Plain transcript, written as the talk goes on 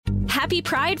Happy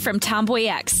Pride from Tomboy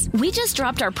X. We just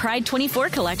dropped our Pride 24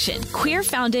 collection. Queer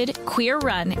founded, queer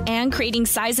run, and creating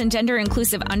size and gender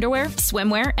inclusive underwear,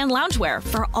 swimwear, and loungewear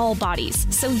for all bodies,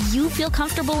 so you feel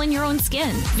comfortable in your own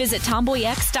skin. Visit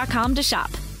tomboyx.com to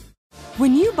shop.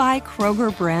 When you buy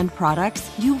Kroger brand products,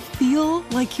 you feel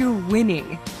like you're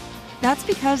winning. That's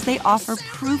because they offer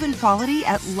proven quality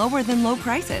at lower than low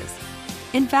prices.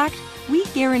 In fact, we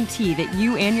guarantee that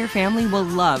you and your family will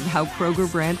love how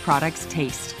Kroger brand products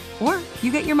taste, or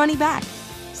you get your money back.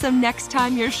 So next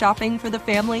time you're shopping for the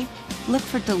family, look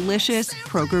for delicious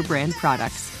Kroger brand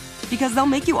products, because they'll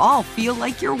make you all feel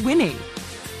like you're winning.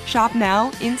 Shop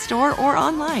now, in-store, or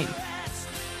online.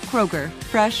 Kroger,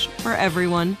 fresh for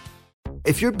everyone.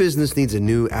 If your business needs a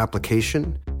new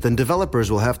application, then developers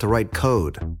will have to write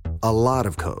code. A lot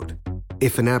of code.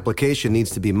 If an application needs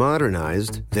to be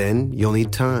modernized, then you'll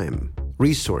need time,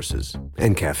 resources,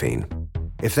 and caffeine.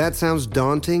 If that sounds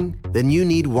daunting, then you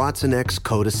need Watson X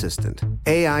Code Assistant.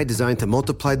 AI designed to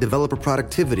multiply developer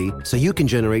productivity so you can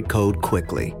generate code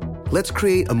quickly. Let's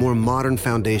create a more modern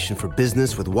foundation for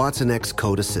business with Watson X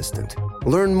Code Assistant.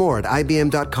 Learn more at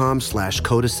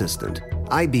ibm.com/code assistant.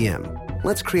 IBM.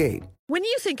 Let's create. When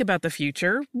you think about the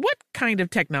future, what kind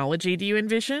of technology do you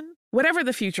envision? Whatever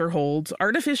the future holds,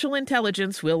 artificial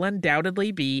intelligence will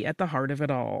undoubtedly be at the heart of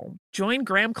it all. Join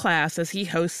Graham Class as he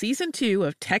hosts Season 2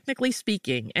 of Technically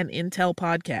Speaking, an Intel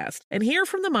podcast, and hear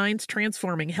from the minds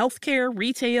transforming healthcare,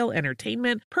 retail,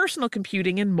 entertainment, personal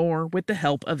computing, and more with the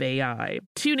help of AI.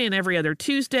 Tune in every other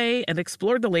Tuesday and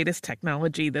explore the latest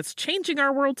technology that's changing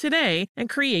our world today and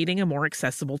creating a more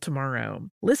accessible tomorrow.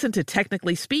 Listen to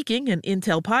Technically Speaking, an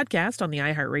Intel podcast on the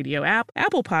iHeartRadio app,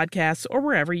 Apple Podcasts, or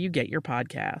wherever you get your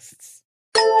podcasts.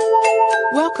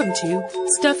 Welcome to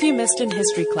Stuff You Missed in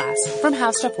History Class from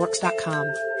HowStuffWorks.com.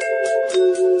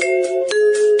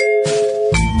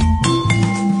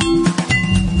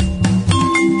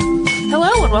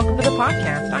 Hello and welcome to the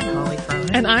podcast. I'm Holly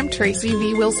Cronin. And I'm Tracy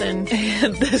V. Wilson.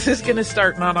 And this is going to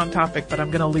start not on topic, but I'm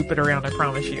going to loop it around, I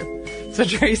promise you. So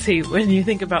Tracy, when you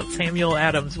think about Samuel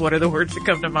Adams, what are the words that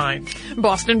come to mind?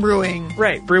 Boston Brewing.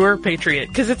 Right, brewer, patriot,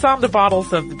 because it's on the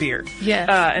bottles of the beer. Yes.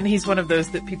 And he's one of those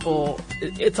that people,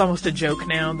 it's almost a joke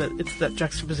now that it's that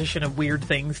juxtaposition of weird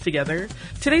things together.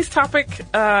 Today's topic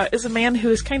is a man who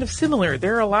is kind of similar.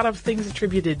 There are a lot of things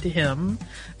attributed to him.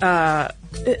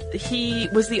 He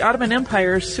was the Ottoman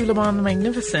Empire's Suleiman the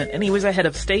Magnificent, and he was a head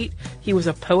of state. He was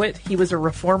a poet. He was a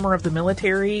reformer of the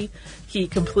military. He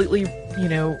completely,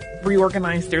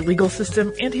 reorganized their legal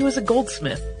system, and he was a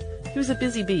goldsmith. He was a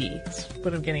busy bee, is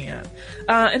what I'm getting at.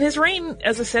 And his reign,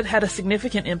 as I said, had a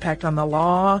significant impact on the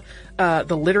law,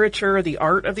 the literature, the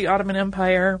art of the Ottoman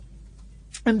Empire.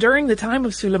 And during the time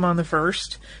of Suleiman I,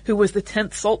 who was the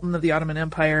 10th Sultan of the Ottoman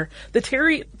Empire, the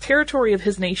territory of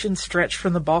his nation stretched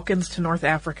from the Balkans to North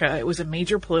Africa. It was a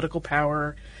major political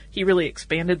power. He really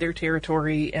expanded their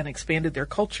territory and expanded their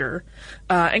culture.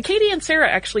 And Katie and Sarah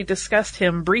actually discussed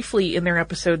him briefly in their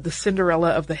episode, The Cinderella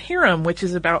of the Harem, which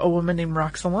is about a woman named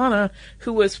Roxolana,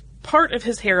 who was part of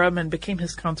his harem and became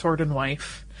his consort and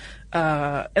wife.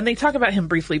 And they talk about him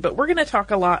briefly, but we're going to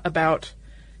talk a lot about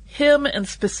him and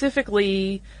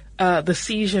specifically the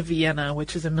Siege of Vienna,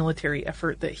 which is a military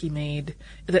effort that he made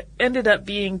that ended up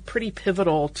being pretty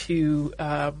pivotal to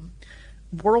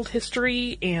world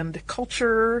history and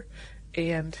culture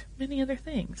and many other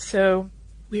things. So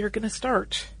we are going to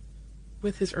start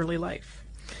with his early life.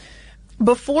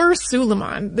 Before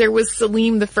Suleiman, there was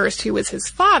Selim I, who was his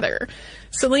father.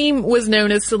 Selim was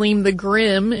known as Selim the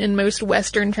Grim in most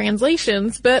Western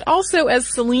translations, but also as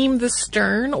Selim the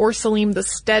Stern or Selim the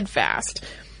Steadfast.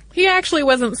 He actually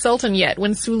wasn't Sultan yet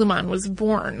when Suleiman was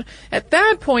born. At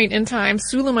that point in time,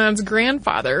 Suleiman's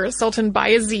grandfather, Sultan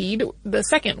Bayezid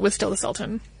II, was still the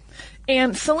Sultan.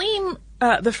 And Selim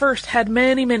the First had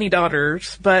many, many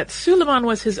daughters, but Suleiman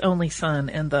was his only son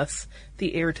and thus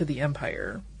the heir to the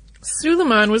empire.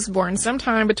 Suleiman was born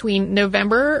sometime between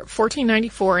November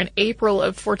 1494 and April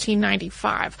of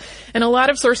 1495, and a lot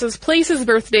of sources place his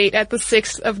birth date at the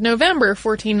 6th of November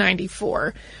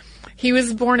 1494. He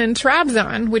was born in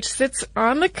Trabzon, which sits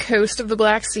on the coast of the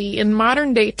Black Sea in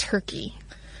modern-day Turkey.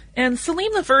 And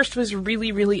Selim I was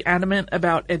really, really adamant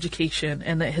about education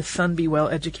and that his son be well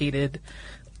educated,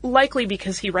 likely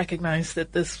because he recognized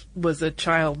that this was a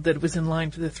child that was in line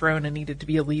for the throne and needed to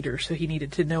be a leader, so he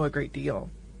needed to know a great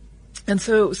deal. And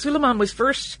so Suleiman was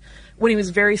first, when he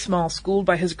was very small, schooled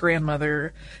by his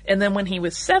grandmother. And then when he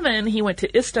was 7, he went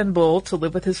to Istanbul to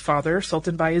live with his father,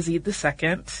 Sultan Bayezid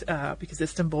II, because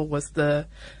Istanbul was the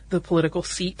political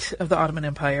seat of the Ottoman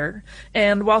Empire.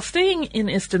 And while staying in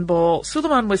Istanbul,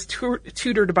 Suleiman was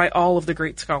tutored by all of the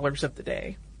great scholars of the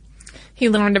day. He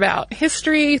learned about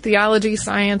history, theology,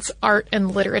 science, art,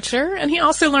 and literature, and he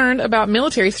also learned about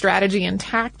military strategy and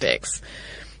tactics.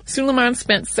 Suleiman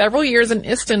spent several years in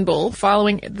Istanbul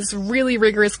following this really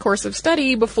rigorous course of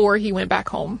study before he went back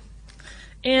home.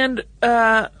 And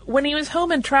when he was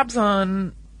home in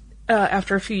Trabzon,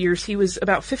 after a few years, he was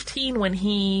about 15 when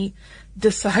he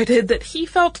decided that he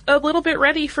felt a little bit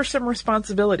ready for some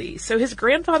responsibility. So his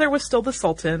grandfather was still the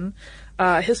Sultan.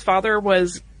 His father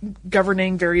was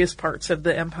governing various parts of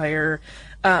the empire.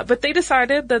 But they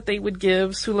decided that they would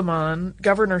give Suleiman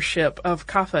governorship of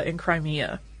Kaffa in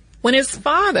Crimea. When his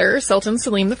father, Sultan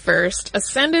Selim I,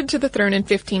 ascended to the throne in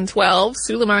 1512,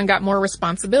 Suleiman got more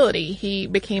responsibility. He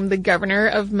became the governor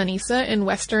of Manisa in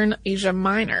Western Asia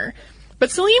Minor. But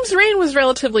Selim's reign was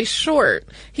relatively short.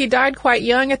 He died quite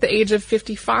young at the age of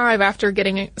 55 after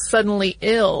getting suddenly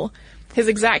ill. His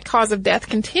exact cause of death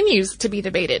continues to be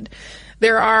debated.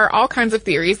 There are all kinds of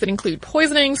theories that include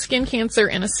poisoning, skin cancer,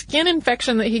 and a skin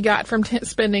infection that he got from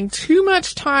spending too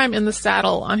much time in the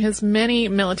saddle on his many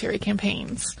military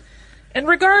campaigns. And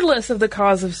regardless of the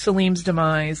cause of Selim's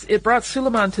demise, it brought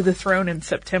Suleiman to the throne in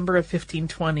September of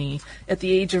 1520 at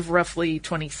the age of roughly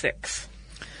 26.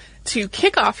 To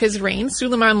kick off his reign,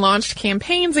 Suleiman launched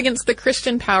campaigns against the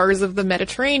Christian powers of the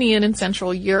Mediterranean and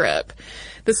Central Europe.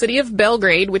 The city of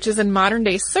Belgrade, which is in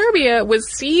modern-day Serbia,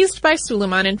 was seized by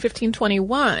Suleiman in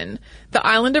 1521. The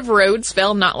island of Rhodes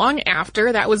fell not long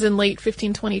after. That was in late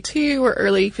 1522 or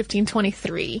early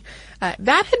 1523.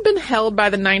 That had been held by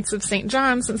the Knights of St.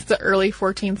 John since the early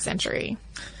 14th century.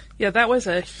 Yeah, that was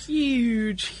a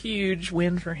huge, huge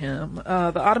win for him.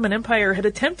 The Ottoman Empire had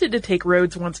attempted to take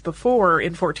Rhodes once before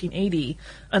in 1480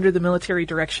 under the military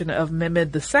direction of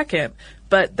Mehmed II,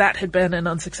 but that had been an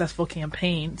unsuccessful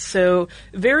campaign. So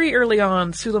very early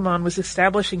on, Suleiman was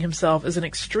establishing himself as an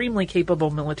extremely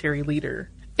capable military leader.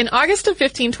 In August of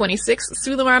 1526,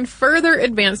 Suleiman further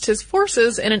advanced his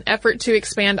forces in an effort to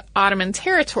expand Ottoman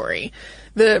territory.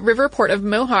 The river port of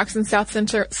Mohacs in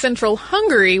central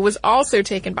Hungary was also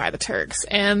taken by the Turks,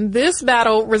 and this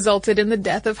battle resulted in the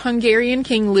death of Hungarian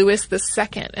King Louis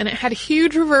II, and it had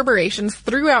huge reverberations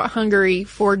throughout Hungary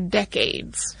for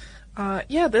decades.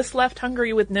 This left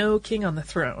Hungary with no king on the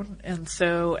throne, and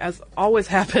so, as always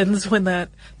happens when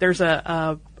there's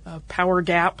a power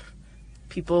gap,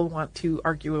 people want to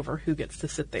argue over who gets to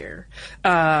sit there.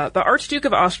 The Archduke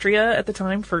of Austria at the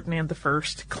time, Ferdinand I,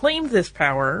 claimed this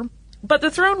power. But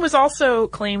the throne was also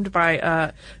claimed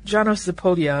by Janos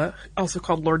Zapolya, also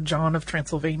called Lord John of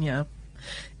Transylvania.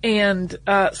 And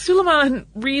Suleiman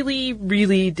really,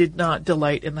 really did not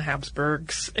delight in the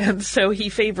Habsburgs, and so he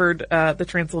favored the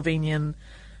Transylvanian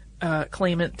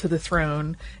claimant to the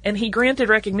throne, and he granted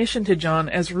recognition to John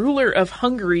as ruler of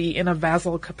Hungary in a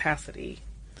vassal capacity.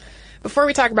 Before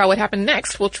we talk about what happened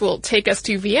next, which will take us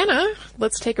to Vienna,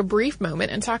 let's take a brief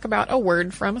moment and talk about a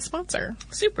word from a sponsor.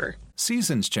 Super.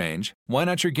 Seasons change. Why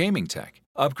not your gaming tech?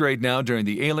 Upgrade now during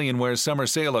the Alienware Summer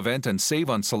Sale event and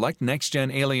save on select next-gen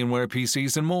Alienware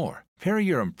PCs and more. Pair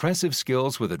your impressive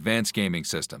skills with advanced gaming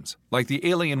systems, like the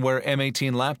Alienware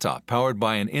M18 laptop powered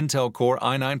by an Intel Core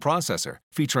i9 processor,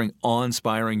 featuring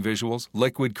awe-inspiring visuals,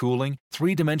 liquid cooling,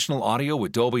 3-dimensional audio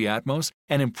with Dolby Atmos,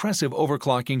 and impressive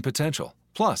overclocking potential.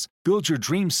 Plus, build your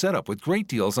dream setup with great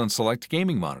deals on select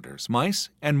gaming monitors, mice,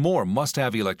 and more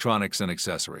must-have electronics and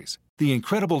accessories. The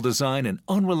incredible design and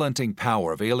unrelenting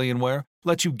power of Alienware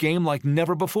let you game like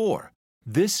never before.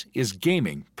 This is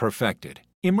gaming perfected.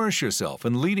 Immerse yourself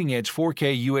in leading-edge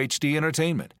 4K UHD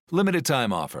entertainment. Limited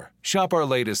time offer. Shop our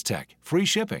latest tech. Free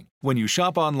shipping. When you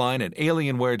shop online at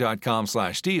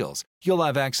alienware.com/deals, you'll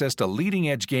have access to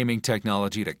leading-edge gaming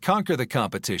technology to conquer the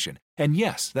competition. And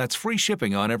yes, that's free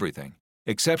shipping on everything.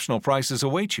 Exceptional prices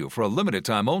await you for a limited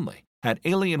time only at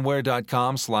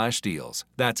alienware.com/deals.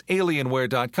 That's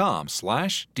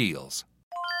alienware.com/deals.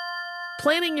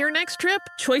 Planning your next trip?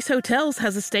 Choice Hotels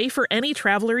has a stay for any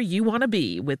traveler you want to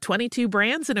be, with 22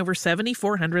 brands and over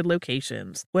 7,400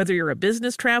 locations. Whether you're a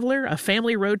business traveler, a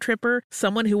family road tripper,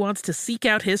 someone who wants to seek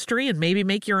out history and maybe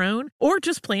make your own, or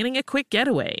just planning a quick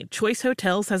getaway, Choice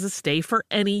Hotels has a stay for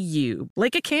any you.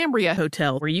 Like a Cambria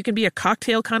Hotel, where you can be a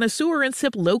cocktail connoisseur and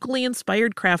sip locally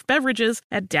inspired craft beverages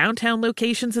at downtown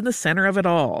locations in the center of it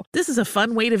all. This is a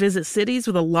fun way to visit cities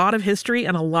with a lot of history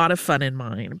and a lot of fun in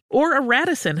mind. Or a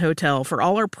Radisson Hotel for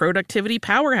all our productivity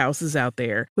powerhouses out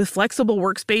there. With flexible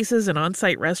workspaces and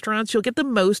on-site restaurants, you'll get the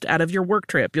most out of your work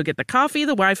trip. You'll get the coffee,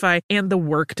 the Wi-Fi, and the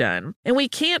work done. And we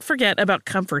can't forget about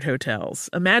comfort hotels.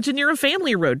 Imagine you're a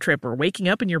family road tripper waking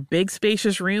up in your big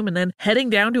spacious room and then heading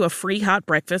down to a free hot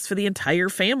breakfast for the entire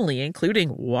family,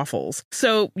 including waffles.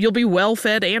 So you'll be well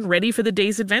fed and ready for the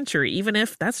day's adventure, even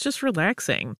if that's just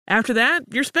relaxing. After that,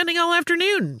 you're spending all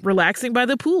afternoon relaxing by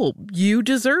the pool. You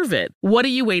deserve it. What are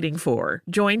you waiting for?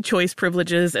 Join Choice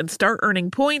Privileges and start earning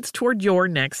points toward your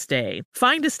next stay.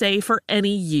 Find a stay for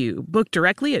any you. Book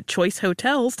directly at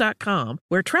choicehotels.com,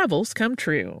 where travels come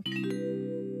true.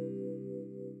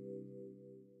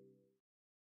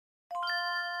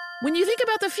 When you think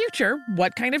about the future,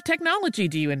 what kind of technology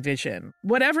do you envision?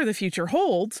 Whatever the future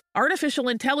holds, artificial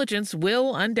intelligence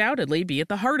will undoubtedly be at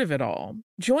the heart of it all.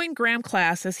 Join Graham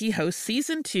Class as he hosts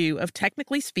Season 2 of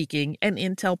Technically Speaking, an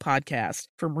Intel podcast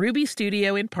from Ruby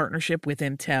Studio in partnership with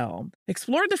Intel.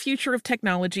 Explore the future of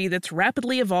technology that's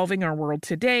rapidly evolving our world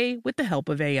today with the help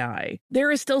of AI. There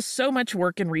is still so much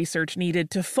work and research needed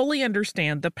to fully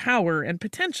understand the power and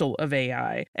potential of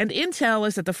AI, and Intel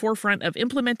is at the forefront of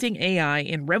implementing AI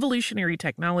in revolutionary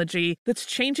technology that's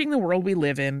changing the world we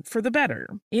live in for the better.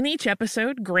 In each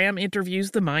episode, Graham interviews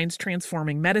the minds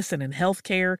transforming medicine and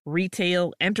healthcare,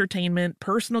 retail, entertainment,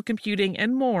 personal computing,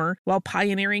 and more, while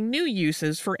pioneering new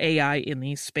uses for AI in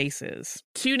these spaces.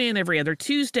 Tune in every other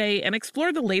Tuesday and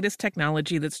explore the latest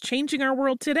technology that's changing our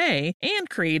world today and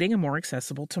creating a more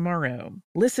accessible tomorrow.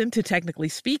 Listen to Technically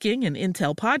Speaking, an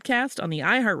Intel podcast on the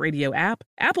iHeartRadio app,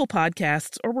 Apple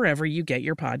Podcasts, or wherever you get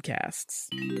your podcasts.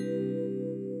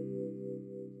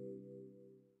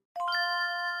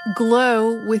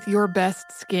 Glow with your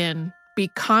best skin. Be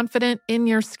confident in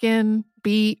your skin.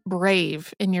 Be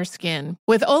brave in your skin.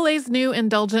 With Olay's new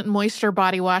Indulgent Moisture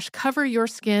Body Wash, cover your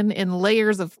skin in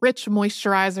layers of rich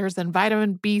moisturizers and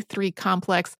vitamin B3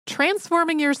 complex,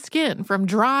 transforming your skin from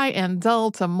dry and dull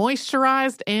to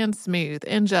moisturized and smooth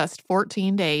in just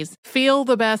 14 days. Feel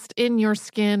the best in your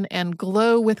skin and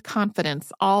glow with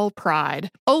confidence, all pride.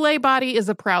 Olay Body is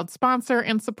a proud sponsor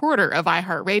and supporter of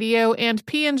iHeartRadio and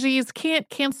P&G's Can't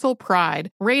Cancel Pride,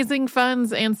 raising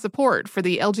funds and support for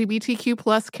the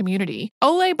LGBTQ+ community.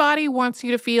 Olay Body wants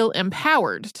you to feel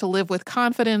empowered to live with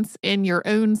confidence in your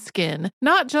own skin,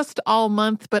 not just all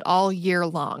month, but all year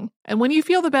long. And when you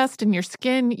feel the best in your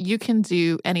skin, you can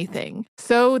do anything.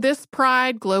 So this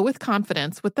pride, glow with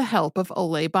confidence with the help of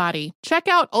Olay Body. Check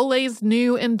out Olay's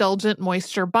new Indulgent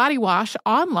Moisture Body Wash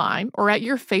online or at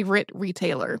your favorite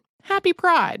retailer. Happy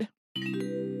Pride!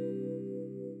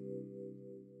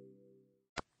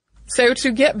 So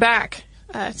to get back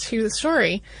to the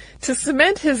story, to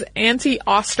cement his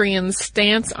anti-Austrian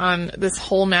stance on this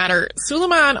whole matter,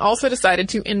 Suleiman also decided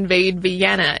to invade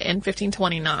Vienna in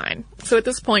 1529. So at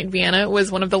this point, Vienna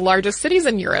was one of the largest cities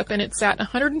in Europe, and it sat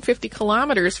 150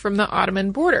 kilometers from the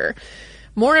Ottoman border.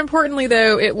 More importantly,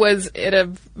 though, it was at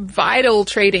a vital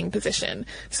trading position.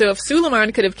 So if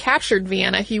Suleiman could have captured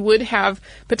Vienna, he would have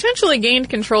potentially gained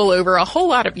control over a whole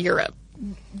lot of Europe.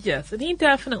 Yes, and he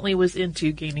definitely was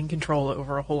into gaining control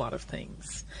over a whole lot of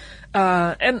things.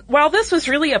 And while this was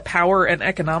really a power and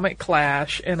economic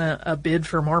clash and a bid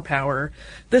for more power,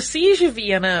 the siege of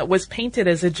Vienna was painted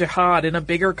as a jihad in a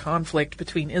bigger conflict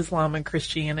between Islam and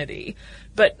Christianity.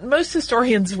 But most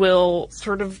historians will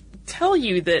sort of tell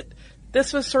you that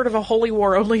this was sort of a holy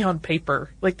war only on paper.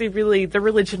 Like the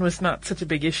religion was not such a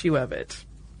big issue of it.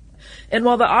 And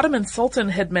while the Ottoman Sultan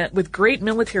had met with great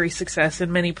military success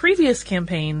in many previous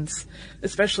campaigns,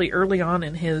 especially early on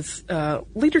in his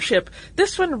leadership,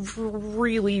 this one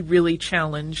really, really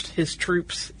challenged his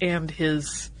troops and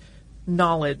his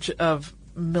knowledge of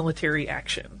military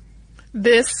action.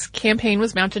 This campaign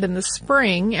was mounted in the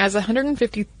spring as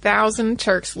 150,000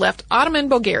 Turks left Ottoman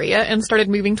Bulgaria and started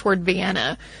moving toward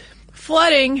Vienna.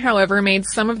 Flooding, however, made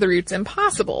some of the routes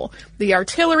impossible. The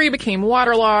artillery became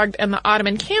waterlogged, and the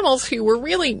Ottoman camels, who were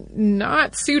really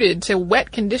not suited to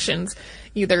wet conditions,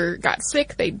 either got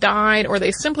sick, they died, or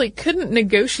they simply couldn't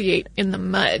negotiate in the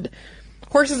mud.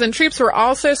 Horses and troops were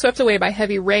also swept away by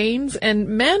heavy rains, and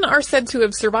men are said to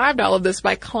have survived all of this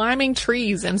by climbing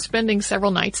trees and spending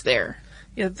several nights there.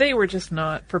 Yeah, they were just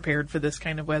not prepared for this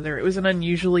kind of weather. It was an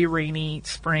unusually rainy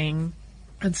spring,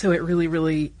 and so it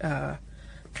really,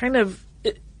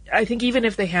 I think even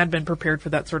if they had been prepared for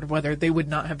that sort of weather, they would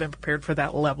not have been prepared for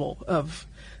that level of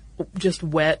just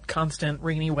wet, constant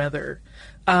rainy weather.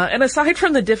 And aside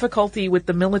from the difficulty with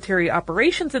the military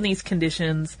operations in these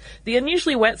conditions, the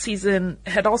unusually wet season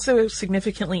had also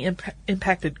significantly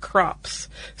impacted crops.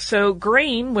 So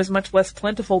grain was much less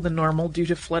plentiful than normal due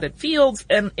to flooded fields,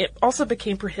 and it also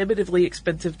became prohibitively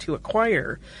expensive to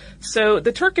acquire. So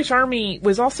the Turkish army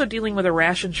was also dealing with a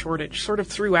ration shortage sort of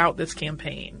throughout this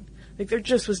campaign. Like, there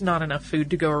just was not enough food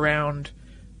to go around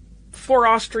for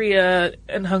Austria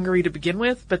and Hungary to begin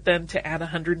with, but then to add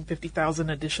 150,000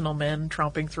 additional men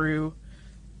tromping through,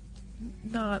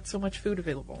 not so much food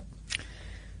available.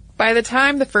 By the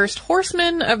time the first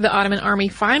horsemen of the Ottoman army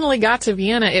finally got to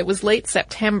Vienna, it was late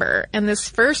September, and this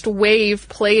first wave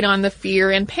played on the fear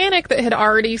and panic that had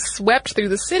already swept through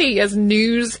the city as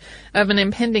news of an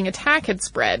impending attack had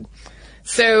spread.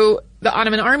 So the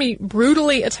Ottoman army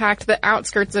brutally attacked the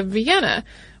outskirts of Vienna.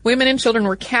 Women and children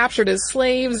were captured as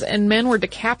slaves, and men were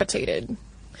decapitated.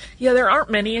 Yeah, there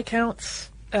aren't many accounts,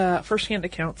 first-hand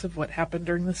accounts of what happened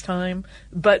during this time,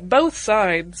 but both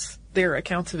sides, their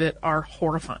accounts of it are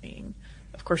horrifying.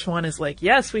 Of course, one is like,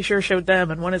 yes, we sure showed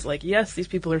them, and one is like, yes, these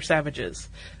people are savages.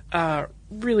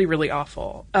 Really, really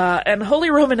awful. And Holy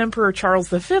Roman Emperor Charles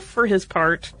V, for his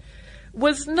part,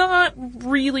 was not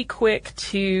really quick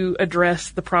to address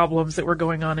the problems that were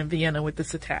going on in Vienna with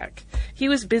this attack. He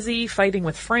was busy fighting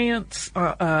with France,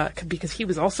 because he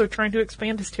was also trying to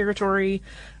expand his territory,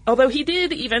 although he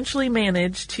did eventually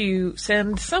manage to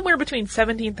send somewhere between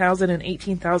 17,000 and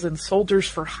 18,000 soldiers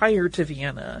for hire to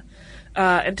Vienna.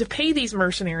 And to pay these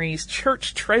mercenaries,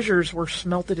 church treasures were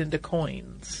smelted into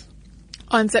coins.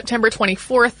 On September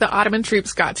 24th, the Ottoman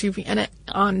troops got to Vienna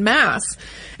en masse,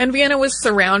 and Vienna was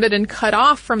surrounded and cut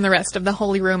off from the rest of the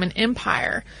Holy Roman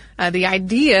Empire. The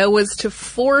idea was to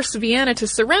force Vienna to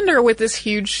surrender with this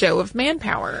huge show of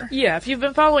manpower. Yeah, if you've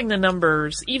been following the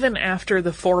numbers, even after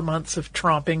the 4 months of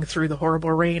tromping through the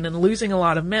horrible rain and losing a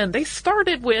lot of men, they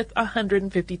started with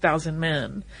 150,000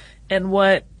 men. And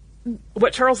what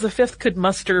Charles V could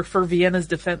muster for Vienna's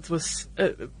defense was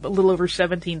a little over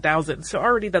 17,000. So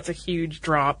already that's a huge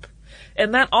drop.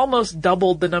 And that almost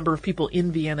doubled the number of people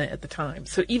in Vienna at the time.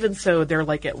 So even so, they're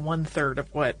like at 1/3 of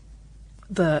what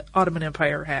the Ottoman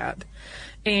Empire had.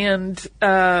 And,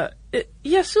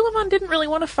 Suleiman didn't really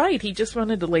want to fight. He just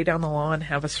wanted to lay down the law and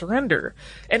have a surrender.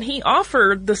 And he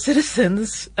offered the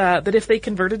citizens that if they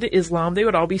converted to Islam, they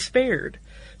would all be spared.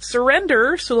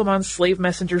 Surrender, Suleiman's slave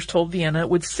messengers told Vienna,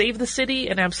 would save the city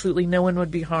and absolutely no one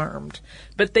would be harmed.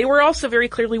 But they were also very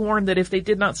clearly warned that if they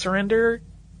did not surrender,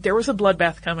 there was a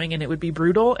bloodbath coming and it would be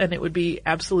brutal and it would be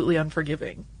absolutely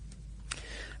unforgiving.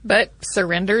 But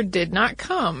surrender did not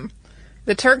come.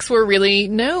 The Turks were really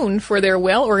known for their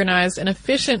well-organized and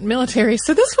efficient military,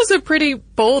 so this was a pretty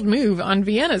bold move on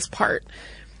Vienna's part.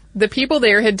 The people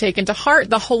there had taken to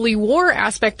heart the holy war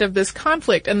aspect of this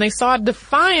conflict, and they saw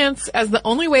defiance as the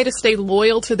only way to stay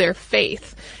loyal to their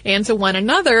faith, and to one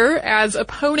another as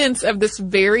opponents of this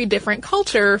very different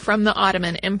culture from the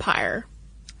Ottoman Empire.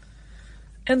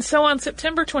 And so on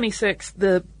September 26th,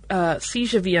 the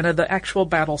siege of Vienna, the actual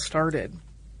battle started.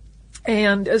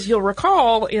 And as you'll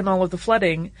recall, in all of the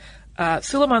flooding,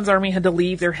 Suleiman's army had to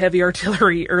leave their heavy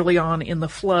artillery early on in the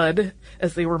flood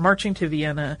as they were marching to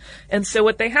Vienna. And so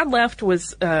what they had left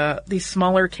was these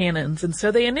smaller cannons. And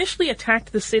so they initially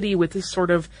attacked the city with this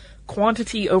sort of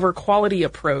quantity over quality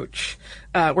approach,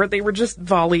 where they were just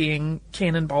volleying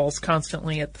cannonballs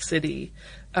constantly at the city.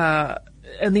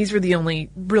 And these were the only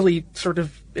really sort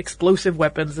of explosive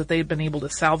weapons that they had been able to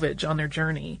salvage on their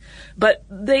journey. But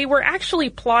they were actually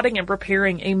plotting and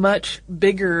preparing a much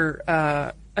bigger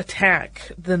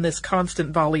attack than this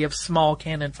constant volley of small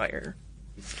cannon fire.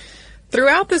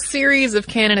 Throughout the series of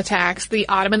cannon attacks, the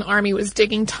Ottoman army was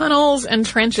digging tunnels and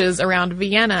trenches around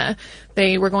Vienna.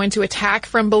 They were going to attack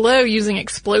from below using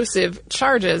explosive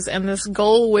charges, and this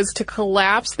goal was to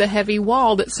collapse the heavy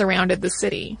wall that surrounded the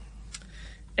city.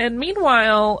 And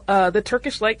meanwhile, the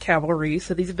Turkish light cavalry,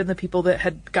 so these have been the people that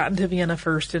had gotten to Vienna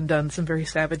first and done some very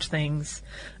savage things,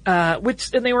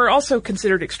 and they were also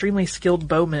considered extremely skilled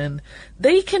bowmen.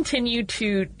 They continued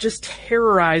to just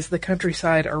terrorize the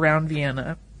countryside around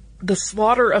Vienna. The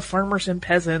slaughter of farmers and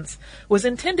peasants was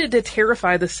intended to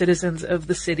terrify the citizens of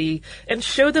the city and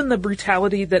show them the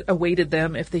brutality that awaited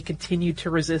them if they continued to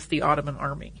resist the Ottoman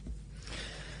army.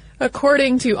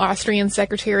 According to Austrian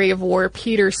Secretary of War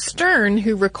Peter Stern,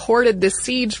 who recorded this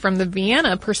siege from the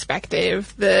Vienna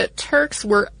perspective, the Turks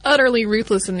were utterly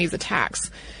ruthless in these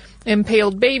attacks.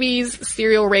 Impaled babies,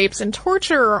 serial rapes, and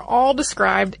torture are all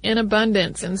described in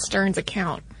abundance in Stern's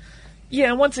account. Yeah,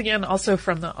 and once again, also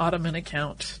from the Ottoman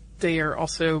account, they are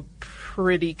also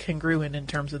pretty congruent in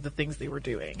terms of the things they were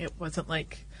doing. It wasn't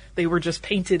like They were just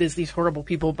painted as these horrible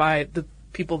people by the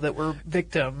people that were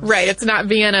victims. Right. It's not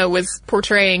Vienna was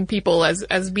portraying people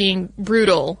as being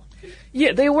brutal.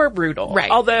 Yeah, they were brutal.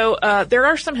 Right. Although there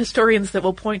are some historians that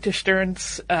will point to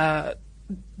Stern's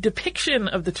depiction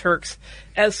of the Turks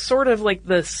as sort of like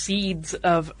the seeds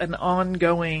of an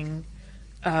ongoing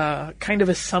kind of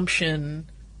assumption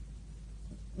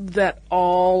that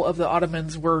all of the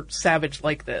Ottomans were savage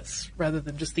like this, rather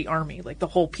than just the army. Like the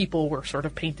whole people were sort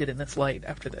of painted in this light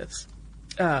after this.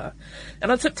 And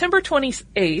on September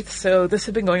 28th, so this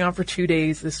had been going on for 2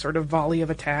 days, this sort of volley of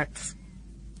attacks,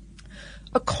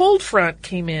 a cold front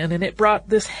came in and it brought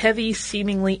this heavy,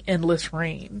 seemingly endless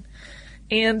rain.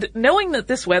 And knowing that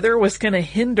this weather was going to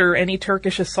hinder any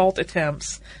Turkish assault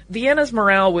attempts, Vienna's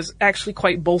morale was actually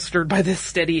quite bolstered by this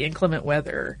steady, inclement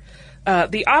weather.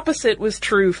 The opposite was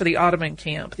true for the Ottoman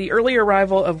camp. The early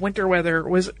arrival of winter weather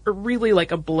was really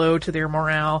like a blow to their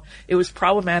morale. It was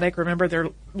problematic. Remember, they're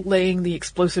laying the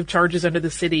explosive charges under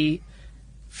the city.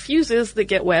 Fuses that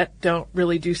get wet don't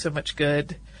really do so much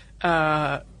good.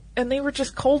 And they were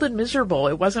just cold and miserable.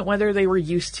 It wasn't weather they were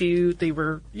used to. They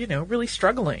were, really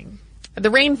struggling. The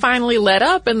rain finally let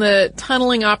up and the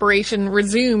tunneling operation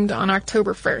resumed on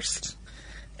October 1st.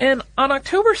 And on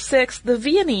October 6th, the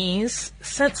Viennese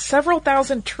sent several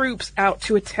thousand troops out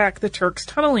to attack the Turks'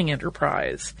 tunneling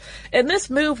enterprise. And this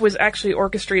move was actually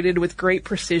orchestrated with great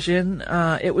precision.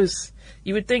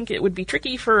 You would think it would be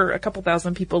tricky for a couple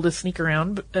thousand people to sneak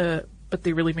around, but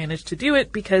they really managed to do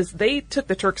it because they took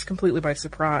the Turks completely by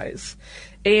surprise.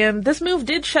 And this move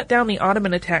did shut down the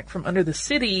Ottoman attack from under the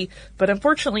city, but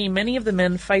unfortunately many of the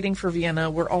men fighting for Vienna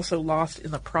were also lost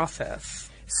in the process.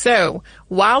 So,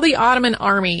 while the Ottoman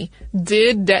army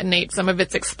did detonate some of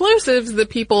its explosives, the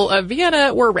people of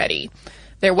Vienna were ready.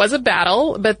 There was a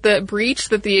battle, but the breach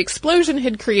that the explosion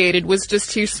had created was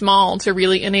just too small to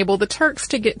really enable the Turks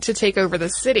to take over the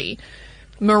city.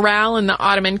 Morale in the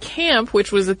Ottoman camp,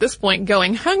 which was at this point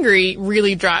going hungry,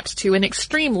 really dropped to an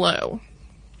extreme low.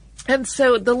 And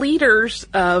so the leaders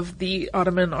of the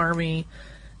Ottoman army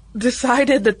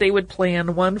decided that they would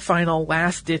plan one final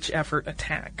last-ditch effort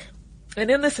attack. And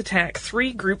in this attack,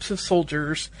 3 groups of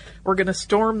soldiers were going to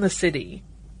storm the city.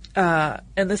 And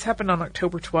this happened on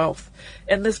October 12th.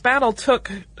 And this battle took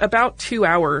about 2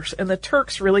 hours, and the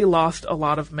Turks really lost a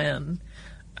lot of men.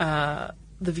 The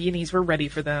Viennese were ready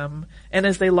for them. And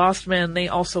as they lost men, they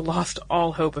also lost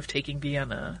all hope of taking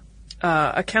Vienna.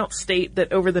 Accounts state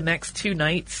that over the next 2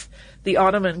 nights, the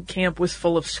Ottoman camp was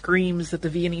full of screams that the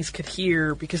Viennese could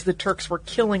hear because the Turks were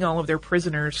killing all of their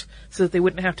prisoners so that they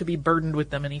wouldn't have to be burdened with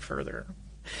them any further.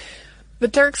 The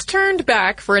Turks turned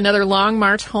back for another long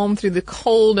march home through the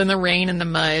cold and the rain and the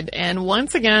mud, and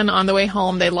once again on the way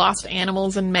home they lost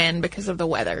animals and men because of the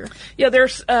weather. Yeah,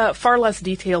 there's far less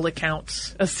detailed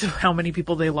accounts as to how many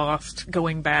people they lost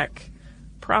going back.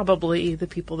 Probably the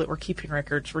people that were keeping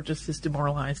records were just as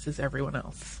demoralized as everyone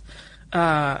else.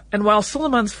 And while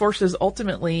Suleiman's forces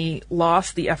ultimately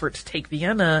lost the effort to take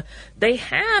Vienna, they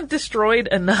had destroyed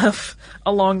enough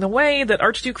along the way that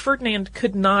Archduke Ferdinand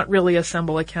could not really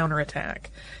assemble a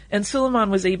counterattack. And Suleiman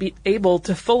was able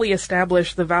to fully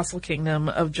establish the vassal kingdom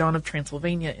of John of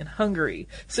Transylvania in Hungary.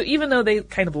 So even though they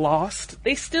kind of lost,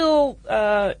 they still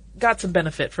got some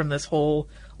benefit from this whole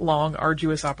long,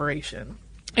 arduous operation.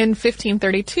 In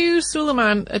 1532,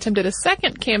 Suleiman attempted a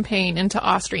second campaign into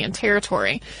Austrian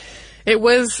territory. It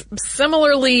was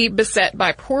similarly beset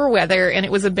by poor weather, and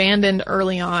it was abandoned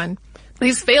early on.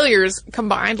 These failures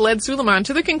combined led Suleiman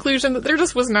to the conclusion that there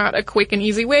just was not a quick and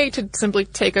easy way to simply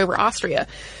take over Austria.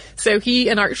 So he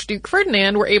and Archduke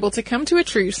Ferdinand were able to come to a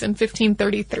truce in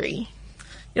 1533.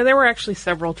 Yeah, there were actually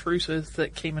several truces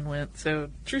that came and went. So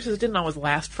truces didn't always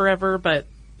last forever, but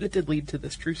it did lead to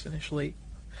this truce initially.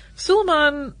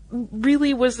 Suleiman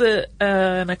really was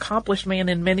an accomplished man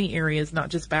in many areas, not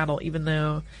just battle, even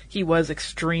though he was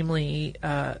extremely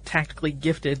tactically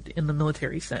gifted in the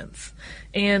military sense.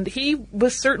 And he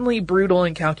was certainly brutal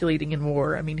and calculating in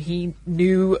war. I mean, he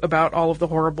knew about all of the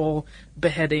horrible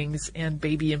beheadings and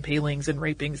baby impalings and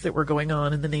rapings that were going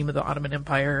on in the name of the Ottoman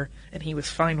Empire, and he was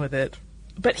fine with it.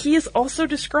 But he is also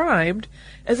described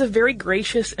as a very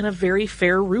gracious and a very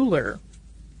fair ruler.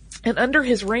 And under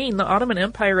his reign, the Ottoman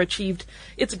Empire achieved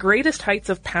its greatest heights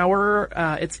of power.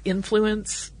 Its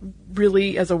influence,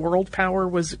 really, as a world power,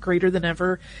 was greater than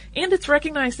ever. And it's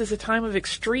recognized as a time of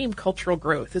extreme cultural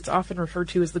growth. It's often referred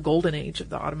to as the Golden Age of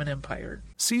the Ottoman Empire.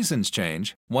 Seasons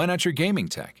change. Why not your gaming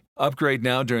tech? Upgrade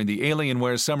now during the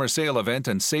Alienware Summer Sale event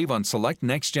and save on select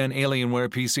next-gen Alienware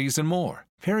PCs and more.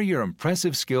 Pair your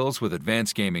impressive skills with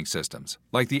advanced gaming systems,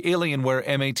 like the Alienware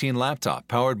M18 laptop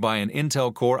powered by an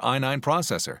Intel Core i9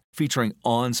 processor, featuring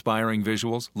awe-inspiring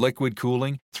visuals, liquid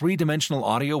cooling, three-dimensional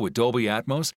audio with Dolby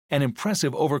Atmos, and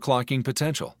impressive overclocking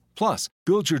potential. Plus,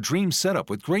 build your dream setup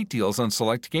with great deals on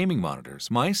select gaming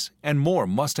monitors, mice, and more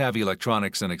must-have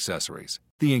electronics and accessories.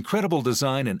 The incredible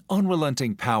design and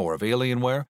unrelenting power of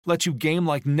Alienware lets you game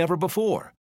like never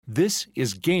before. This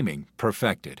is gaming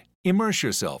perfected. Immerse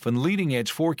yourself in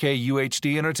leading-edge 4K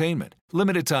UHD entertainment.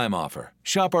 Limited time offer.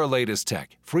 Shop our latest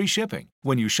tech. Free shipping.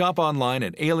 When you shop online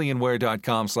at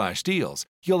alienware.com/deals,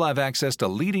 you'll have access to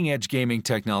leading-edge gaming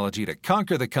technology to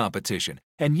conquer the competition.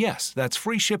 And yes, that's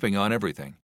free shipping on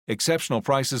everything. Exceptional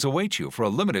prices await you for a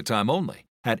limited time only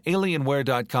at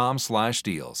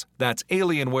alienware.com/deals. That's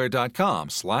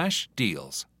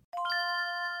alienware.com/deals.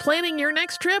 Planning your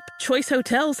next trip? Choice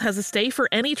Hotels has a stay for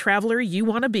any traveler you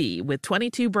want to be, with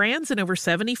 22 brands and over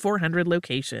 7,400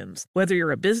 locations. Whether you're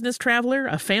a business traveler,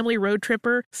 a family road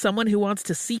tripper, someone who wants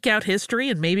to seek out history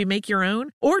and maybe make your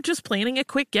own, or just planning a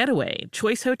quick getaway,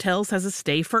 Choice Hotels has a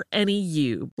stay for any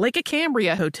you. Like a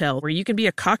Cambria Hotel, where you can be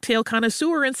a cocktail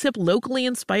connoisseur and sip locally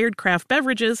inspired craft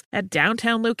beverages at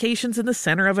downtown locations in the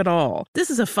center of it all.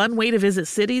 This is a fun way to visit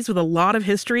cities with a lot of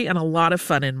history and a lot of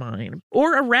fun in mind.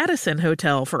 Or a Radisson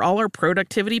Hotel for all our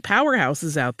productivity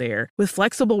powerhouses out there. With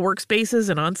flexible workspaces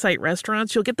and on-site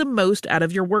restaurants, you'll get the most out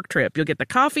of your work trip. You'll get the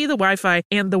coffee, the Wi-Fi,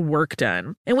 and the work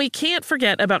done. And we can't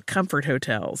forget about Comfort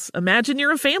Hotels. Imagine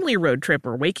you're a family road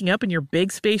tripper, waking up in your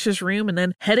big spacious room and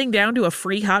then heading down to a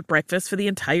free hot breakfast for the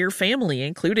entire family,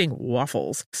 including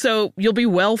waffles. So you'll be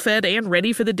well fed and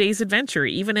ready for the day's adventure,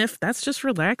 even if that's just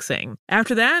relaxing.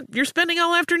 After that, you're spending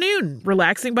all afternoon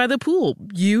relaxing by the pool.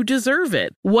 You deserve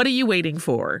it. What are you waiting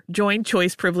for? Join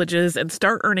Choice Privileges and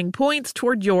start earning points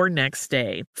toward your next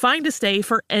stay. Find a stay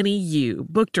for any you.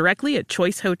 Book directly at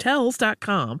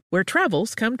choicehotels.com, where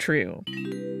travels come true.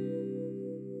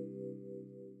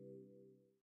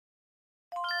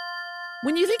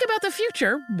 When you think about the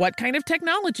future, what kind of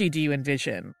technology do you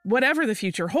envision? Whatever the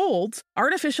future holds,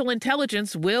 artificial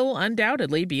intelligence will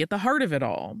undoubtedly be at the heart of it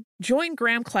all. Join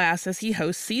Graham Class as he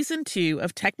hosts Season 2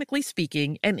 of Technically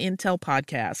Speaking, an Intel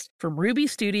podcast from Ruby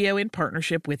Studio in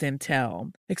partnership with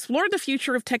Intel. Explore the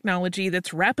future of technology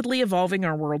that's rapidly evolving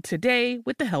our world today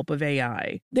with the help of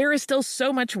AI. There is still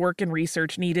so much work and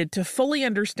research needed to fully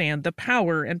understand the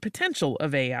power and potential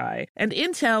of AI, and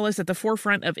Intel is at the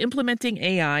forefront of implementing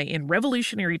AI in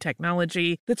revolutionary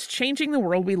technology that's changing the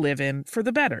world we live in for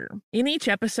the better. In each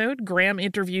episode, Graham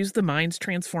interviews the minds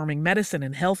transforming medicine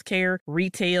and healthcare,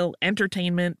 retail,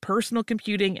 entertainment, personal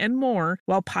computing, and more,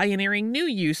 while pioneering new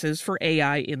uses for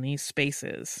AI in these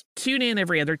spaces. Tune in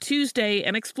every other Tuesday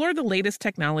and explore the latest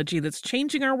technology that's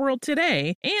changing our world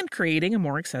today and creating a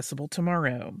more accessible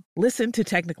tomorrow. Listen to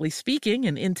Technically Speaking,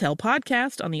 an Intel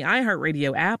podcast on the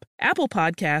iHeartRadio app, Apple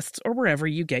Podcasts, or wherever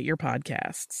you get your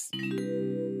podcasts.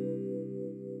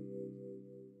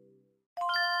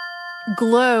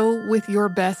 Glow with your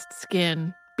best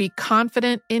skin. Be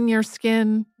confident in your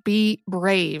skin. Be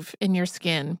brave in your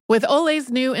skin. With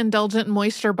Olay's new Indulgent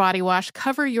Moisture Body Wash,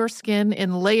 cover your skin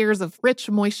in layers of rich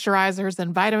moisturizers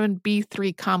and vitamin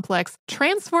B3 complex,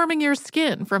 transforming your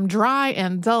skin from dry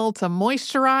and dull to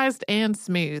moisturized and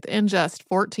smooth in just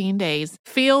 14 days.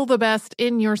 Feel the best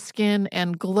in your skin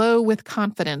and glow with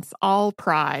confidence, all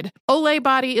pride. Olay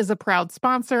Body is a proud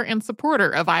sponsor and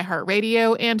supporter of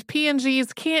iHeartRadio and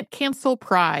P&G's Can't Cancel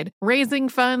Pride, raising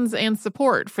funds and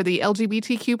support for the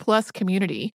LGBTQ+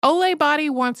 community. Olay Body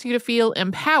wants you to feel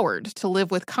empowered to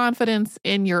live with confidence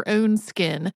in your own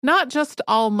skin, not just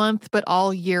all month, but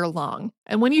all year long.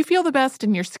 And when you feel the best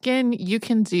in your skin, you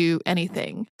can do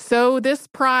anything. So this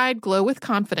pride, glow with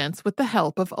confidence with the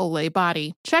help of Olay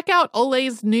Body. Check out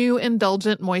Olay's new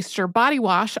Indulgent Moisture Body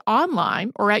Wash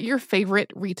online or at your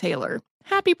favorite retailer.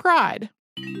 Happy Pride!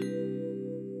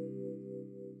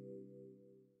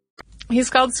 He's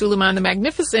called Suleiman the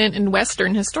Magnificent in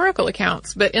Western historical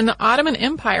accounts, but in the Ottoman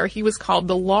Empire, he was called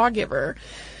the Lawgiver.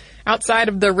 Outside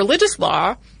of the religious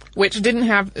law, which he didn't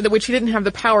have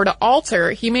the power to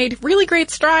alter, he made really great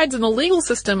strides in the legal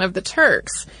system of the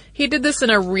Turks. He did this in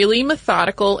a really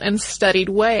methodical and studied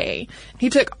way. He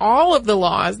took all of the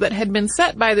laws that had been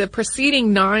set by the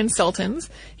preceding 9 sultans.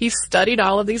 He studied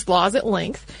all of these laws at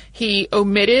length. He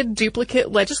omitted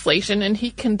duplicate legislation, and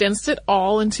he condensed it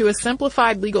all into a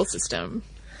simplified legal system.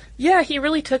 Yeah, he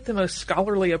really took the most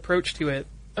scholarly approach to it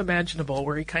imaginable,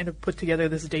 where he kind of put together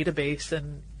this database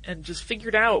and just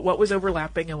figured out what was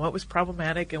overlapping and what was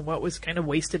problematic and what was kind of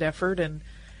wasted effort, and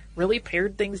really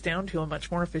pared things down to a much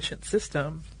more efficient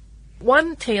system.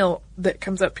 One tale that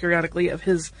comes up periodically of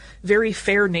his very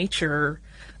fair nature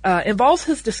involves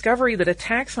his discovery that a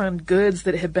tax on goods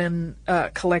that had been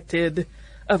collected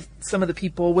of some of the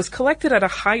people was collected at a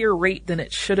higher rate than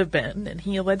it should have been. And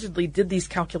he allegedly did these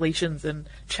calculations and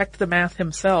checked the math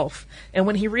himself. And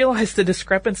when he realized the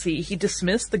discrepancy, he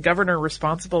dismissed the governor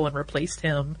responsible and replaced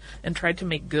him and tried to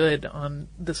make good on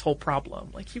this whole problem.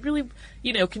 Like, he really,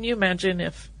 can you imagine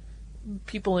if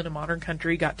people in a modern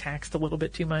country got taxed a little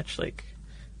bit too much? Like,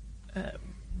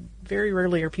 very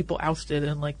rarely are people ousted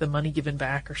and, like, the money given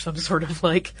back or some sort of,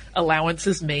 like,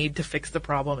 allowances made to fix the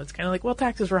problem. It's kind of like, well,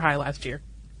 taxes were high last year.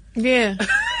 Yeah.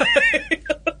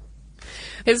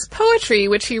 His poetry,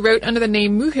 which he wrote under the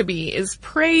name Muhabi, is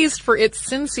praised for its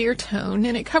sincere tone,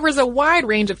 and it covers a wide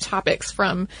range of topics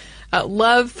from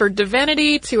love for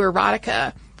divinity to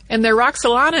erotica. In their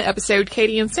Roxolana episode,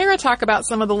 Katie and Sarah talk about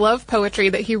some of the love poetry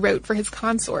that he wrote for his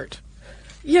consort.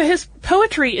 Yeah, his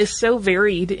poetry is so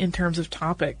varied in terms of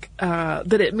topic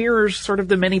that it mirrors sort of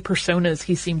the many personas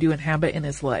he seemed to inhabit in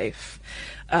his life.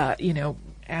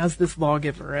 As this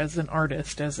lawgiver, as an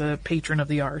artist, as a patron of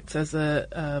the arts, as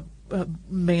a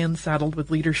man saddled with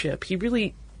leadership. He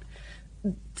really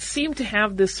seemed to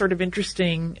have this sort of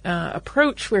interesting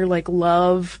approach where, like,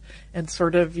 love and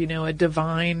sort of, a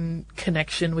divine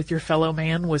connection with your fellow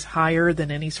man was higher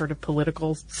than any sort of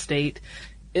political state,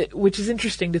 which is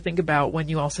interesting to think about when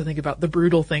you also think about the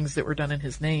brutal things that were done in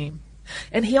his name.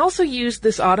 And he also used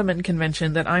this Ottoman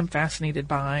convention that I'm fascinated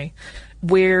by,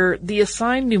 where the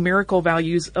assigned numerical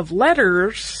values of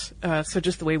letters, so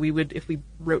just the way we would if we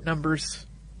wrote numbers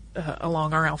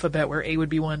along our alphabet, where A would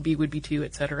be 1, B would be 2,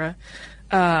 etc.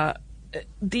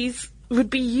 These would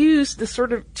be used to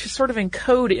sort of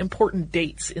encode important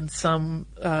dates in some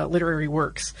literary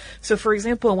works. So, for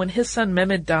example, when his son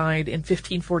Mehmed died in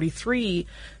 1543,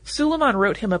 Suleiman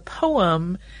wrote him a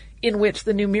poem in which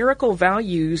the numerical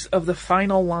values of the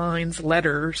final line's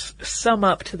letters sum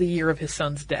up to the year of his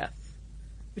son's death,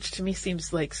 which to me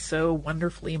seems like so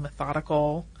wonderfully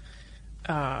methodical.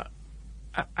 I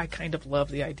kind of love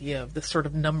the idea of this sort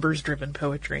of numbers-driven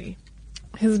poetry.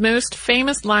 His most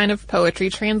famous line of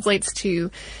poetry translates to,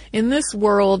 "In this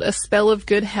world, a spell of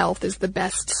good health is the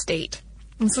best state."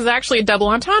 This is actually a double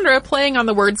entendre, playing on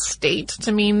the word state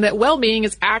to mean that well-being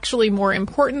is actually more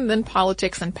important than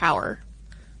politics and power.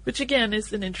 Which, again,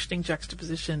 is an interesting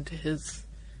juxtaposition to his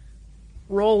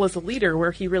role as a leader,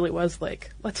 where he really was like,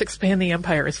 let's expand the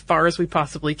empire as far as we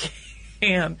possibly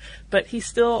can. But he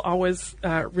still always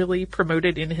really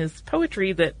promoted in his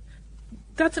poetry that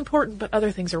that's important, but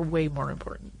other things are way more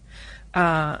important.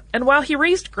 And while he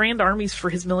raised grand armies for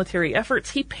his military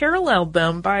efforts, he paralleled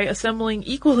them by assembling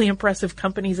equally impressive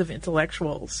companies of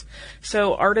intellectuals.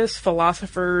 So artists,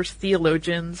 philosophers,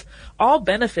 theologians all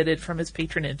benefited from his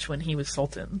patronage when he was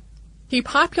sultan. He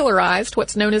popularized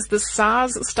what's known as the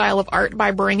Saz style of art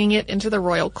by bringing it into the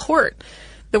royal court.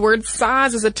 The word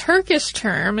Saz is a Turkish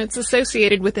term. It's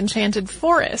associated with enchanted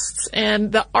forests,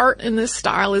 and the art in this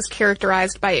style is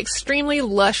characterized by extremely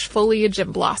lush foliage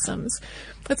and blossoms.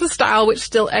 It's a style which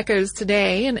still echoes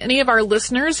today, and any of our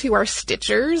listeners who are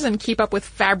stitchers and keep up with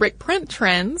fabric print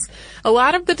trends, a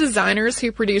lot of the designers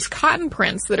who produce cotton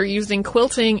prints that are used in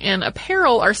quilting and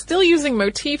apparel are still using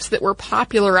motifs that were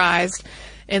popularized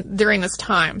during this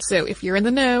time. So if you're in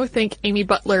the know, think Amy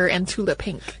Butler and Tula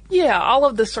Pink. Yeah, all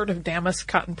of the sort of damask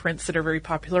cotton prints that are very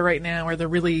popular right now are the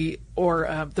really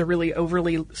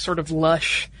overly sort of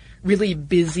lush, really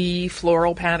busy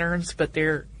floral patterns, but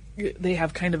they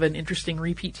have kind of an interesting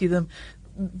repeat to them.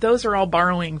 Those are all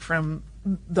borrowing from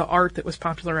the art that was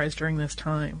popularized during this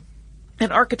time.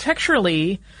 And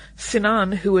architecturally,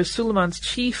 Sinan, who was Suleiman's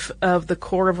chief of the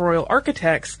Corps of Royal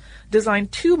Architects,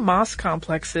 designed 2 mosque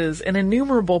complexes and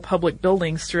innumerable public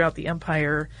buildings throughout the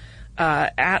empire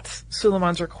at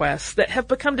Suleiman's request that have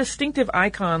become distinctive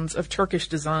icons of Turkish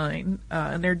design,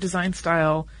 and their design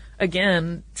style,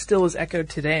 again, still is echoed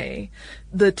today.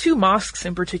 The 2 mosques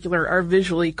in particular are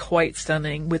visually quite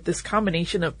stunning, with this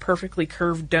combination of perfectly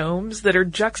curved domes that are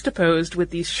juxtaposed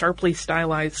with these sharply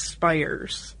stylized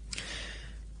spires.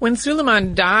 When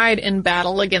Suleiman died in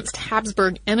battle against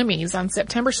Habsburg enemies on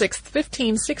September 6,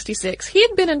 1566, he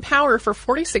had been in power for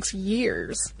 46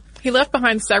 years. He left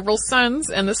behind several sons,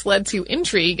 and this led to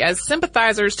intrigue as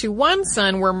sympathizers to one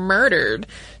son were murdered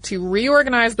to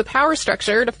reorganize the power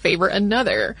structure to favor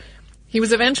another. He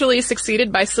was eventually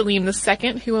succeeded by Selim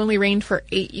II, who only reigned for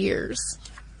 8 years.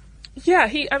 Yeah,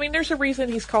 there's a reason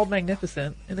he's called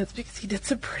magnificent, and it's because he did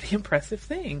some pretty impressive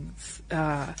things.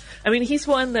 He's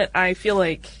one that I feel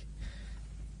like,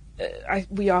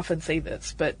 we often say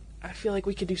this, but I feel like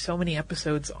we could do so many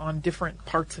episodes on different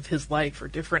parts of his life or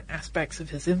different aspects of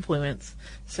his influence.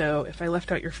 So if I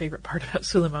left out your favorite part about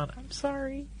Suleiman, I'm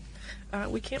sorry.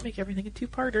 We can't make everything a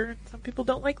two-parter. Some people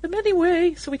don't like them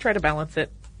anyway, so we try to balance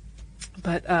it.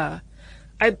 But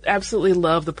I absolutely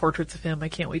love the portraits of him. I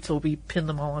can't wait till we pin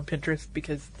them all on Pinterest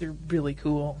because they're really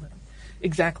cool.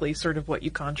 Exactly sort of what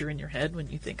you conjure in your head when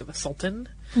you think of a sultan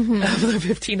of the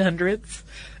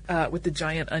 1500s with the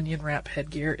giant onion wrap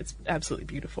headgear. It's absolutely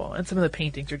beautiful. And some of the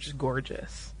paintings are just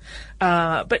gorgeous.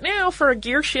 But now for a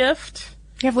gear shift.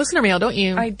 You have listener mail, don't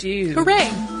you? I do.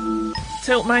 Hooray!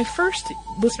 So my first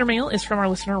listener mail is from our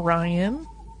listener Ryan.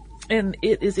 And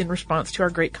it is in response to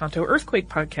our Great Kanto Earthquake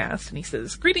podcast. And he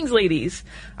says, "Greetings, ladies.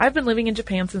 I've been living in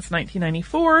Japan since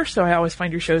 1994, so I always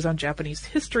find your shows on Japanese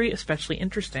history especially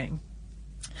interesting.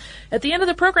 At the end of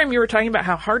the program, you were talking about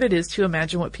how hard it is to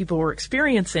imagine what people were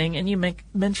experiencing, and you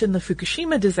mentioned the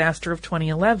Fukushima disaster of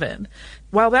 2011.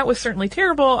 While that was certainly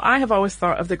terrible, I have always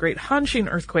thought of the great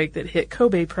Hanshin earthquake that hit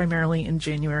Kobe primarily in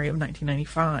January of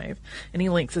 1995. And he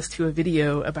links us to a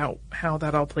video about how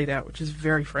that all played out, which is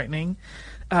very frightening.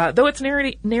 Though it's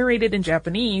narrated in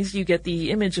Japanese, you get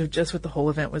the image of just what the whole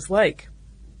event was like.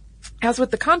 As with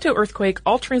the Kanto earthquake,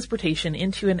 all transportation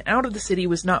into and out of the city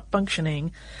was not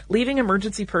functioning, leaving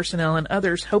emergency personnel and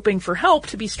others hoping for help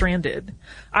to be stranded.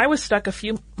 I was stuck a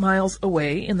few miles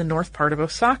away in the north part of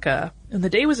Osaka, and the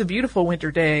day was a beautiful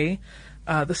winter day.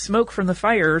 The smoke from the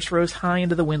fires rose high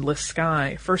into the windless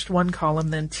sky, first one column,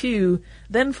 then two,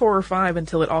 then 4 or 5,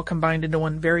 until it all combined into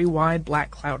one very wide black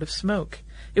cloud of smoke.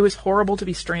 It was horrible to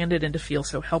be stranded and to feel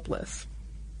so helpless.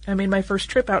 I made my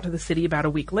first trip out to the city about a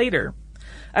week later.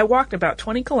 I walked about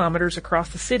 20 kilometers across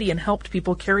the city and helped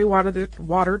people carry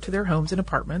water to their homes and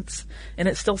apartments, and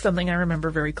it's still something I remember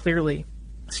very clearly.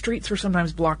 Streets were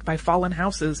sometimes blocked by fallen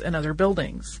houses and other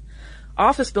buildings.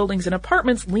 Office buildings and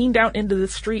apartments leaned out into the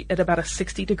street at about a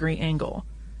 60-degree angle.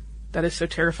 That is so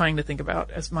terrifying to think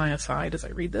about as my aside as I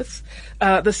read this.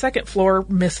 The second floor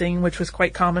missing, which was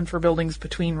quite common for buildings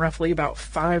between roughly about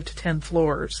 5 to 10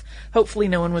 floors. Hopefully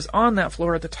no one was on that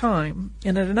floor at the time.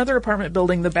 And at another apartment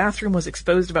building, the bathroom was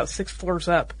exposed about 6 floors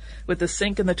up, with the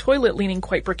sink and the toilet leaning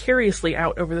quite precariously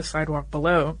out over the sidewalk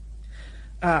below.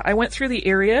 I went through the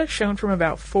area, shown from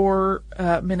about 4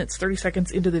 minutes, 30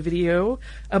 seconds into the video,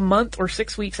 a month or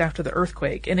 6 weeks after the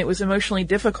earthquake, and it was emotionally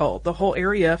difficult. The whole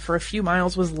area for a few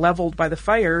miles was leveled by the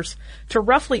fires to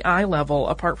roughly eye level,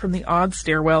 apart from the odd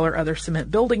stairwell or other cement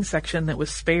building section that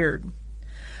was spared.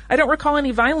 I don't recall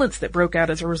any violence that broke out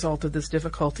as a result of this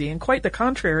difficulty, and quite the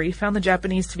contrary, found the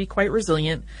Japanese to be quite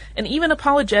resilient, and even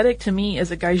apologetic to me as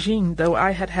a gaijin, though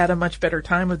I had had a much better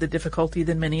time of the difficulty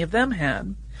than many of them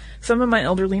had. Some of my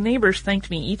elderly neighbors thanked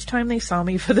me each time they saw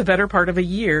me for the better part of a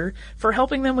year for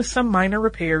helping them with some minor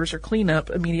repairs or cleanup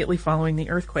immediately following the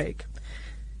earthquake.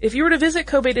 If you were to visit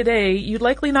Kobe today, you'd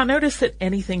likely not notice that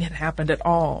anything had happened at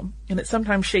all, and it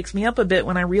sometimes shakes me up a bit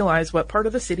when I realize what part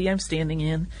of the city I'm standing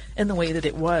in and the way that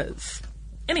it was.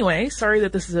 Anyway, sorry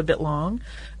that this is a bit long,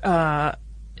 he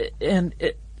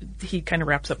kind of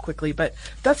wraps up quickly, but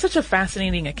that's such a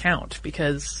fascinating account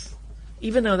because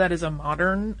even though that is a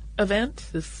modern event,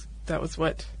 that was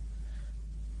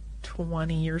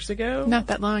 20 years ago? Not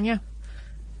that long, yeah.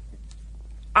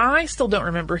 I still don't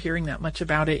remember hearing that much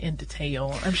about it in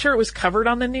detail. I'm sure it was covered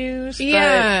on the news.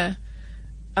 Yeah.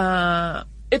 But,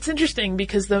 it's interesting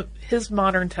because his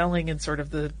modern telling and sort of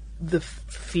the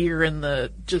fear and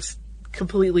the just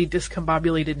completely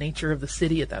discombobulated nature of the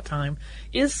city at that time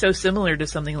is so similar to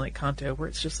something like Kanto, where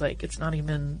it's just like, it's not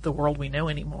even the world we know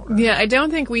anymore. Yeah, I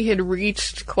don't think we had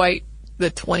reached quite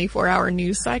the 24-hour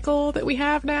news cycle that we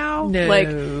have now. No. Like,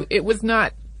 it was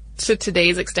not to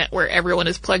today's extent where everyone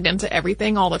is plugged into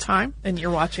everything all the time. And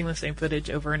you're watching the same footage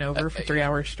over and over for 3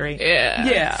 hours straight. Yeah.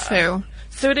 Yeah.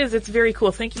 So it is. It's very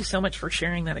cool. Thank you so much for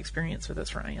sharing that experience with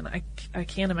us, Ryan. I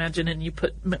can't imagine, and you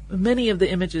put many of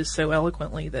the images so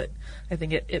eloquently that I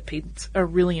think it paints a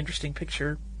really interesting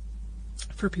picture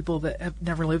for people that have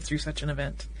never lived through such an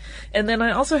event. And then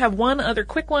I also have one other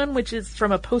quick one, which is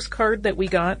from a postcard that we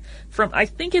got from, I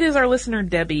think it is our listener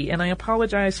Debbie, and I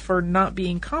apologize for not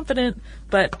being confident,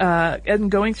 but and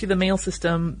going through the mail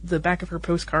system, the back of her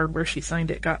postcard where she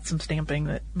signed it got some stamping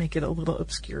that make it a little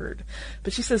obscured.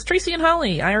 But she says, "Tracy and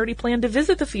Holly, I already planned to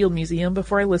visit the Field Museum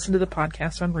before I listened to the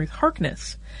podcast on Ruth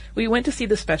Harkness. We went to see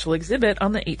the special exhibit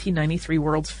on the 1893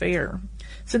 World's Fair.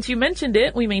 Since you mentioned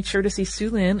it, we made sure to see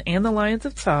Sulin and the Lions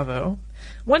of Tsavo.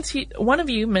 One of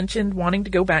you mentioned wanting to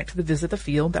go back to visit the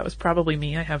field. That was probably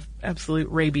me. I have absolute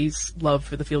rabies love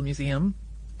for the Field Museum.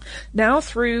 Now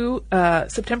through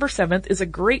September 7th is a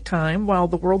great time while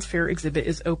the World's Fair exhibit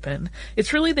is open.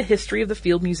 It's really the history of the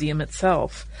Field Museum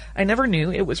itself. I never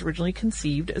knew it was originally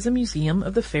conceived as a museum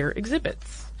of the fair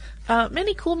exhibits.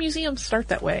 Many cool museums start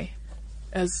that way,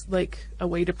 as like a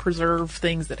way to preserve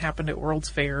things that happened at World's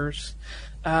Fairs.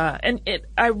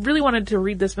 I really wanted to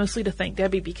read this mostly to thank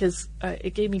Debbie because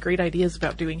it gave me great ideas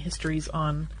about doing histories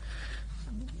on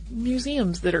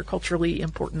museums that are culturally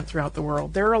important throughout the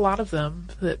world. There are a lot of them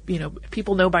that,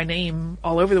 people know by name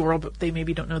all over the world, but they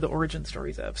maybe don't know the origin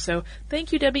stories of. So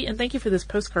thank you, Debbie, and thank you for this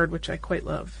postcard, which I quite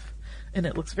love. And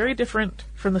it looks very different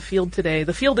from the field today.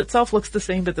 The field itself looks the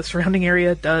same, but the surrounding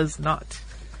area does not.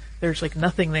 There's like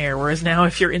nothing there. Whereas now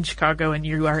if you're in Chicago and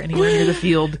you are anywhere near the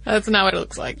field, that's not what it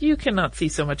looks like. You cannot see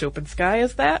so much open sky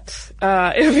as that.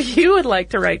 If you would like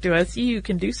to write to us, you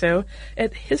can do so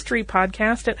at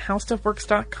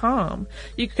historypodcast@howstuffworks.com.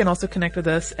 You can also connect with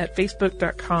us at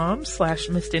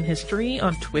facebook.com/missedinhistory,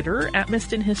 on Twitter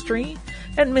 @missedinhistory,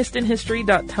 at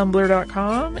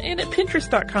missedinhistory.tumblr.com, and at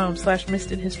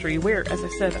pinterest.com/missedinhistory, where, as I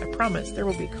said, I promise there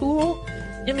will be cool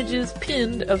images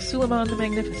pinned of Suleiman the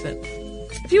Magnificent.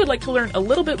 If you would like to learn a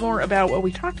little bit more about what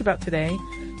we talked about today,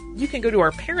 you can go to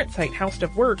our parent site, How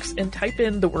Stuff Works, and type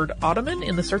in the word Ottoman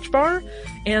in the search bar,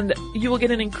 and you will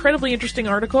get an incredibly interesting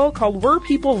article called Were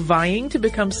People Vying to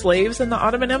Become Slaves in the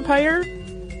Ottoman Empire?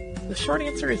 The short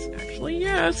answer is actually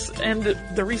yes, and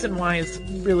the reason why is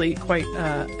really quite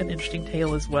an interesting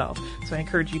tale as well. So I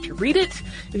encourage you to read it.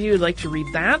 If you would like to read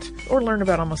that or learn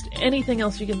about almost anything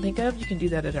else you can think of, you can do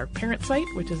that at our parent site,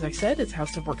 which, as I said, is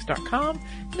howstuffworks.com.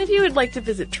 And if you would like to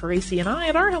visit Tracy and I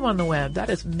at our home on the web, that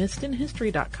is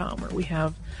missedinhistory.com, where we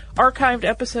have archived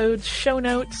episodes, show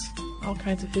notes, all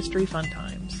kinds of history fun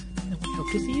times. And we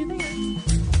hope to see you there.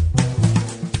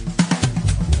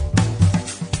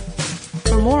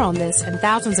 For more on this and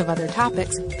thousands of other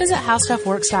topics, visit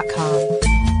howstuffworks.com.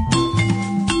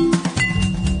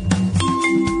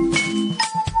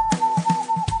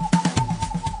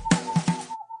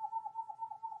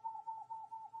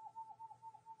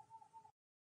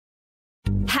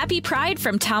 Happy Pride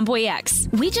from Tomboy X.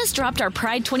 We just dropped our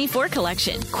Pride 24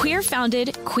 collection. Queer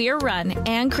founded, queer run,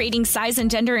 and creating size and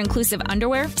gender inclusive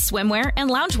underwear, swimwear, and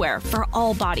loungewear for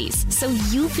all bodies, so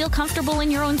you feel comfortable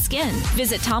in your own skin.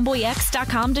 Visit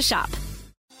tomboyx.com to shop.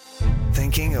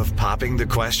 Thinking of popping the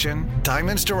question?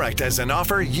 Diamonds Direct has an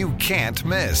offer you can't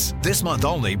miss. This month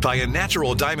only, buy a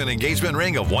natural diamond engagement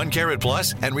ring of 1 carat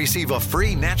plus and receive a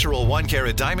free natural 1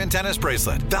 carat diamond tennis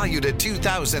bracelet valued at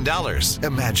 $2,000.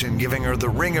 Imagine giving her the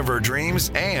ring of her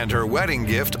dreams and her wedding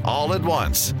gift all at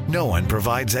once. No one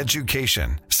provides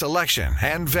education, selection,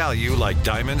 and value like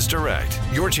Diamonds Direct.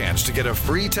 Your chance to get a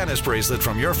free tennis bracelet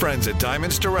from your friends at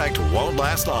Diamonds Direct won't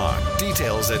last long.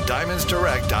 Details at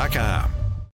diamondsdirect.com.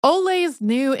 Olay's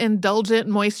new Indulgent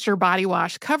Moisture Body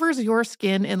Wash covers your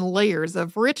skin in layers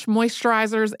of rich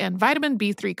moisturizers and vitamin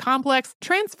B3 complex,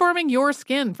 transforming your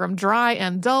skin from dry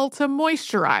and dull to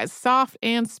moisturized, soft,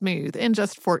 and smooth in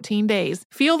just 14 days.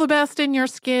 Feel the best in your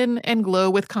skin and glow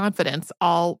with confidence,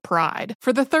 all pride.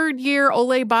 For the third year,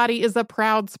 Olay Body is a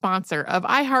proud sponsor of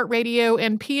iHeartRadio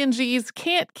and P&G's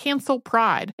Can't Cancel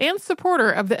Pride and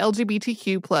supporter of the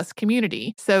LGBTQ+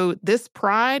 community. So this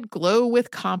pride, glow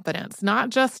with confidence, not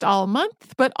just all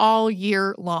month, but all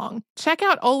year long. Check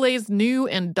out Olay's new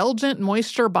Indulgent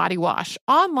Moisture Body Wash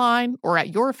online or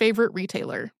at your favorite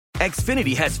retailer.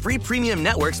 Xfinity has free premium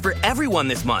networks for everyone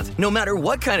this month, no matter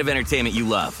what kind of entertainment you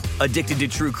love. Addicted to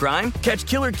true crime? Catch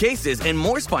killer cases and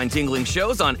more spine-tingling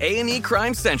shows on A&E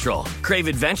Crime Central. Crave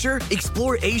adventure?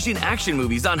 Explore Asian action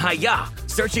movies on Hi-Ya.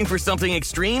 Searching for something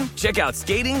extreme? Check out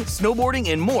skating, snowboarding,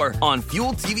 and more on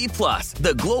Fuel TV Plus,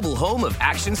 the global home of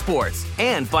action sports.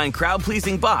 And find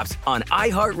crowd-pleasing bops on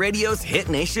iHeartRadio's Hit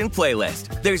Nation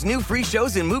playlist. There's new free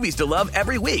shows and movies to love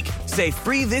every week. Say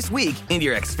free this week in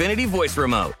your Xfinity voice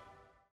remote.